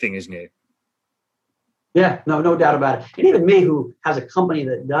everything is new. Yeah, no doubt about it. And even me, who has a company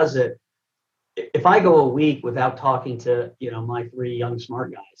that does it, if I go a week without talking to my 3 young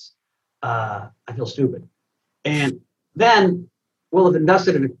smart guys, I feel stupid. And then we'll have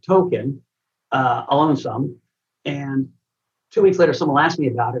invested in a token, I'll own some, and 2 weeks later, someone will ask me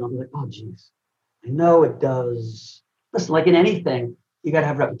about it. I'll be like, oh, geez, I know it does. Listen, like in anything, you got to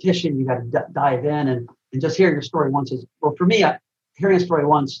have repetition. You got to dive in, and just hearing a story once is, well, for me, hearing a story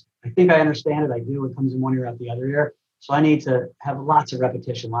once, I think I understand it. I do. It comes in one ear out the other ear. So I need to have lots of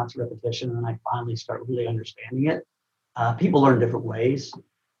repetition, and then I finally start really understanding it. People learn different ways.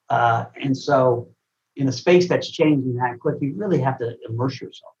 And so in a space that's changing that quick, you really have to immerse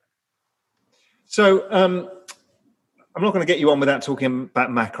yourself. So I'm not going to get you on without talking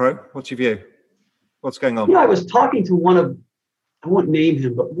about macro. What's your view? What's going on? I was talking to I won't name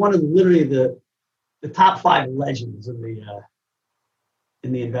him, but one of literally the top 5 legends in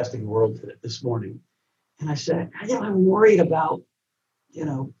the investing world this morning. And I said, I'm worried about,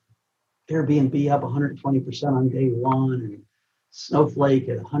 Airbnb up 120% on day one, and Snowflake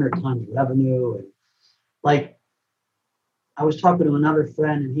at 100 times revenue. And like, I was talking to another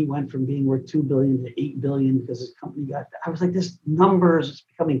friend, and he went from being worth $2 billion to $8 billion because his company I was like, this numbers is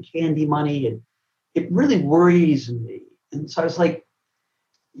becoming candy money, and it really worries me. And so I was like,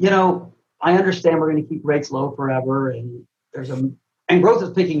 I understand we're going to keep rates low forever, and and growth is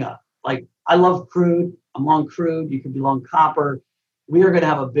picking up. Like, I love crude. I'm long crude. You could be long copper. We are going to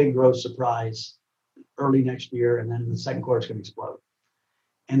have a big growth surprise early next year, and then in the second quarter, it's going to explode.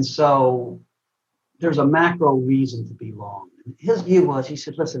 And so there's a macro reason to be long. And his view was, he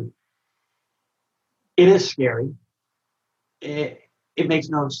said, listen, it is scary. It makes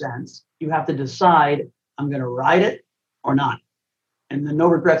no sense. You have to decide, I'm going to ride it or not. And then no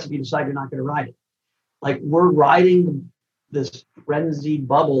regrets if you decide you're not going to ride it. Like, we're riding this frenzied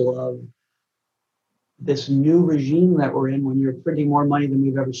bubble of this new regime that we're in when you're printing more money than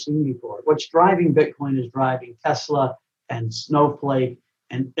we've ever seen before. What's driving Bitcoin is driving Tesla and Snowflake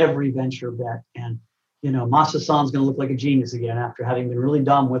and every venture bet. And, Masa Son's going to look like a genius again after having been really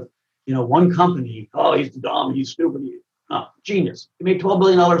dumb with, one company. Oh, he's dumb, he's stupid. No, genius. He made $12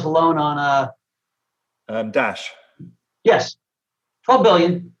 billion alone on Dash. Yes, 12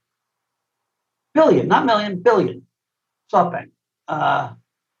 billion. Billion, not million, billion. SoftBank. That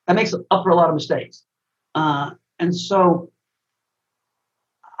makes up for a lot of mistakes. And so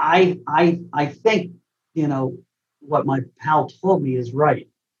I think, what my pal told me is right.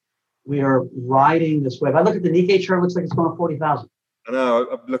 We are riding this wave. I look at the Nikkei chart, it looks like it's going 40,000. I know,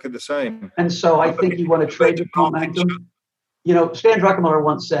 I look at the same. And so I think you want to trade the momentum. Stan Druckenmiller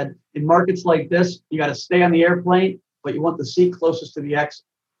once said, in markets like this, you got to stay on the airplane, but you want the seat closest to the exit.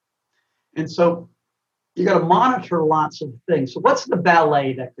 And so you got to monitor lots of things. So what's the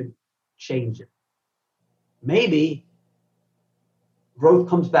ballet that could change it? Maybe growth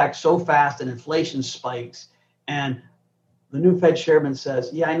comes back so fast and inflation spikes, and the new Fed chairman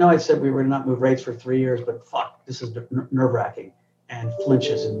says, I know I said we were not move rates for 3 years, but fuck, this is nerve-wracking, and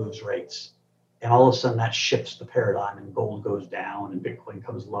flinches and moves rates. And all of a sudden that shifts the paradigm, and gold goes down and Bitcoin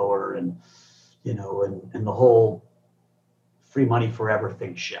comes lower, and and the whole free money forever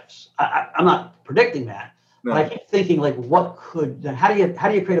thing shifts. I'm not predicting that, no. But I keep thinking, like, how do you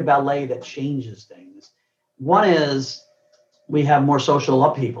create a ballet that changes things? One is we have more social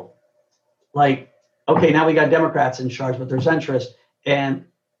upheaval. Like, okay, now we got Democrats in charge, but they're centrist. And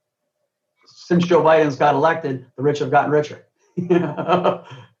since Joe Biden's got elected, the rich have gotten richer.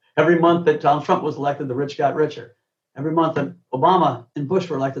 Every month that Donald Trump was elected, the rich got richer. Every month that Obama and Bush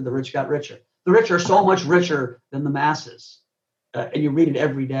were elected, the rich got richer. The rich are so much richer than the masses. And you read it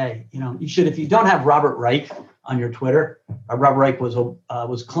every day. You should, if you don't have Robert Reich on your Twitter. Robert Reich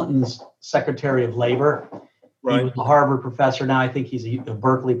was Clinton's Secretary of Labor. Right. He was a Harvard professor. Now I think he's a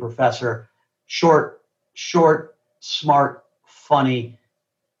Berkeley professor. Short, smart, funny,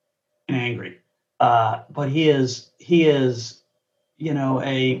 and angry. But he is,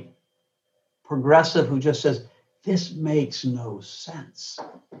 a progressive who just says, this makes no sense.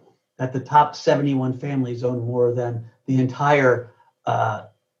 That the top 71 families own more than the entire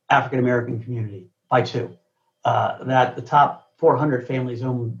African-American community by 2. That the top 400 families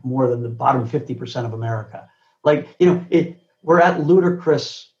own more than the bottom 50% of America. Like, we're at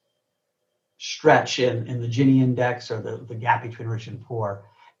ludicrous stretch in the Gini index, or the gap between rich and poor.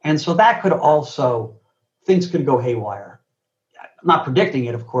 And so that could also, things could go haywire. I'm not predicting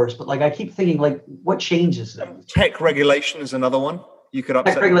it, of course, but like, I keep thinking, like, what changes them? Tech regulation is another one. You could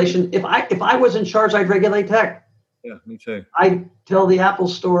upset tech regulation. If I was in charge, I'd regulate tech. Yeah, me too. I'd tell the Apple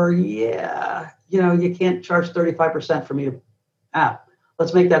store, you can't charge 35% for me to app.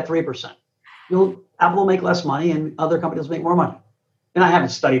 Let's make that 3%. Apple will make less money and other companies will make more money. And I haven't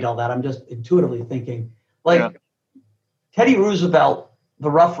studied all that. I'm just intuitively thinking, Teddy Roosevelt, the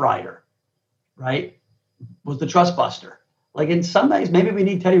Rough Rider, right, was the trust buster. Like, in some ways, maybe we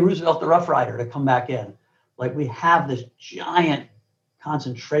need Teddy Roosevelt, the Rough Rider, to come back in. like we have this giant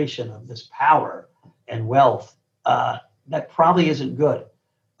concentration of this power and wealth that probably isn't good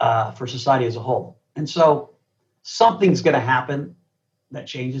for society as a whole. And so something's going to happen that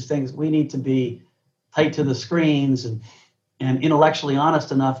changes things. We need to be tight to the screens and intellectually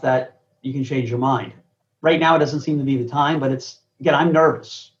honest enough that you can change your mind. Right now, it doesn't seem to be the time, but again, I'm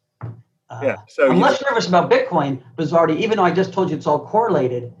nervous. So I'm less nervous about Bitcoin, bizarrely, even though I just told you it's all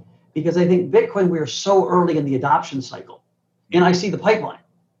correlated, because I think Bitcoin, we are so early in the adoption cycle. And I see the pipeline.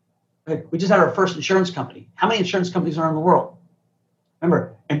 Right? We just had our first insurance company. How many insurance companies are in the world?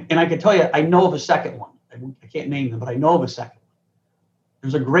 Remember, and I can tell you, I know of a second one. I can't name them, but I know of a second one.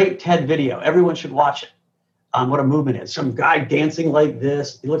 There's a great TED video. Everyone should watch it on what a movement is. Some guy dancing like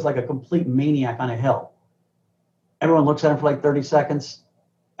this. He looks like a complete maniac on a hill. Everyone looks at him for like 30 seconds.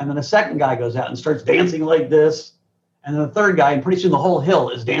 And then a second guy goes out and starts dancing like this. And then the third guy, and pretty soon the whole hill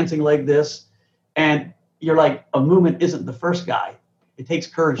is dancing like this. And you're like, a movement isn't the first guy. It takes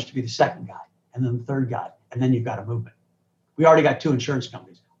courage to be the second guy, and then the third guy, and then you've got a movement. We already got 2 insurance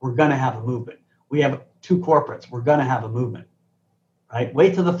companies. We're going to have a movement. We have 2 corporates. We're going to have a movement, right?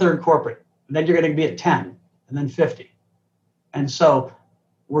 Wait till the third corporate, and then you're going to be at 10, and then 50. And so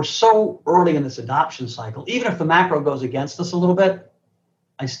we're so early in this adoption cycle. Even if the macro goes against us a little bit,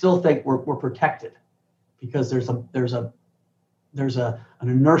 I still think we're protected, because there's an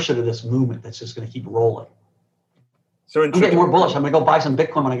inertia to this movement that's just going to keep rolling. So I'm getting more bullish. I'm going to go buy some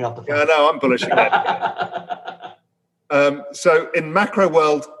Bitcoin when I get off the phone. Yeah, no, I'm bullish again. So in macro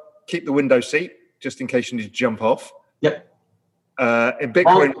world, keep the window seat just in case you need to jump off. Yep. In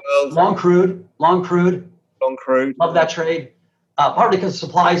Bitcoin world, long crude. Love that trade. Partly because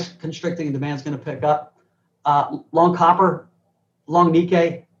supply is constricting and demand's going to pick up. Long copper, long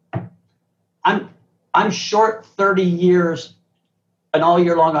Nikkei. I'm short 30 years, and all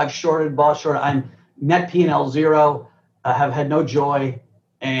year long I've shorted, bought short. I'm net P&L 0. I have had no joy,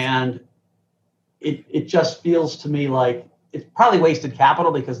 and it just feels to me like it's probably wasted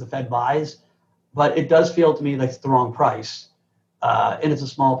capital because the Fed buys, but it does feel to me like it's the wrong price, and it's a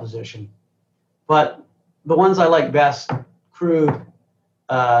small position. But the ones I like best, crude,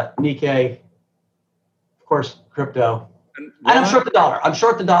 Nikkei, of course, crypto. And I'm short the dollar. I'm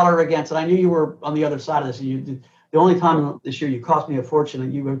short the dollar against, and I knew you were on the other side of this. The only time this year you cost me a fortune,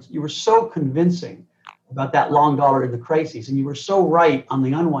 and you were so convincing about that long dollar in the crises, and you were so right on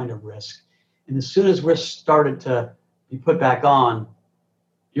the unwind of risk. And as soon as risk started to be put back on,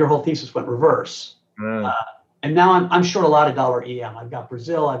 your whole thesis went reverse. And now I'm short a lot of dollar EM. I've got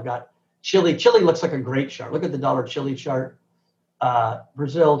Brazil. I've got Chile. Chile looks like a great chart. Look at the dollar Chile chart.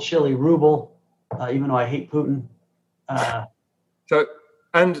 Brazil, Chile, ruble. Even though I hate Putin. So,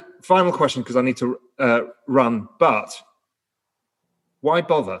 and final question, because I need to run, but why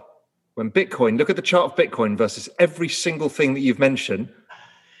bother when Bitcoin, look at the chart of Bitcoin versus every single thing that you've mentioned,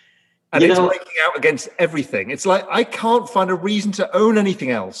 and it's breaking out against everything. It's like, I can't find a reason to own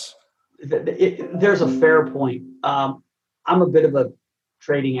anything else. There's a fair point. I'm a bit of a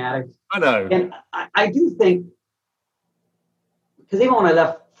trading addict. I know. And I do think, because even when I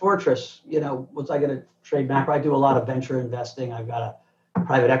left Fortress, was I going to trade macro? I do a lot of venture investing. I've got a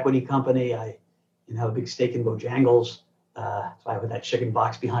private equity company. I have a big stake in Bojangles. So I have that chicken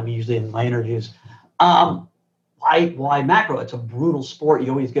box behind me usually in my interviews. Why macro? It's a brutal sport. You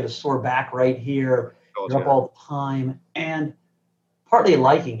always get a sore back right here. You're up all the time. And partly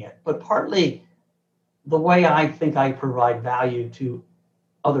liking it, but partly the way I think I provide value to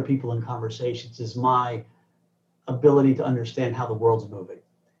other people in conversations is my ability to understand how the world's moving.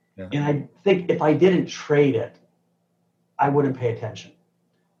 Yeah. And I think if I didn't trade it, I wouldn't pay attention.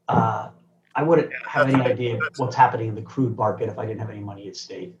 I wouldn't have any idea what's happening in the crude market if I didn't have any money at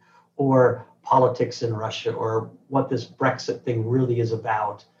stake, or politics in Russia, or what this Brexit thing really is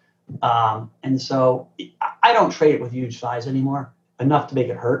about. And so I don't trade it with huge size anymore, enough to make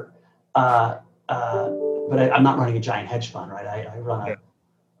it hurt. But I'm not running a giant hedge fund, right? I run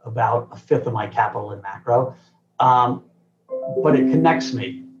about a fifth of my capital in macro. But it connects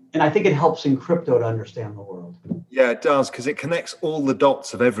me. And I think it helps in crypto to understand the world. Yeah, it does, because it connects all the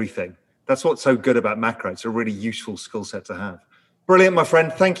dots of everything. That's what's so good about macro. It's a really useful skill set to have. Brilliant, my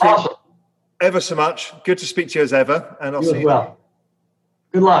friend. Thank you ever so much. Good to speak to you as ever. And I'll see you. Well.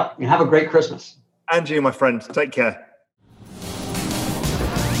 Good luck and have a great Christmas. And you, my friend. Take care.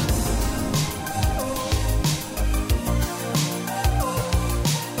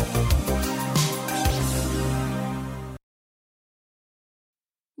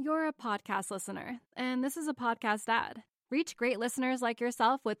 You're a podcast listener, and this is a podcast ad. Reach great listeners like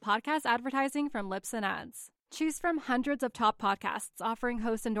yourself with podcast advertising from Lips and Ads. Choose from hundreds of top podcasts offering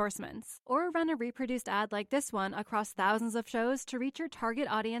host endorsements, or run a reproduced ad like this one across thousands of shows to reach your target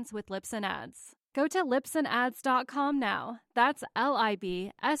audience with Libsyn Ads. Go to libsynads.com now. That's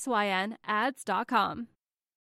LIBSYN ads.com.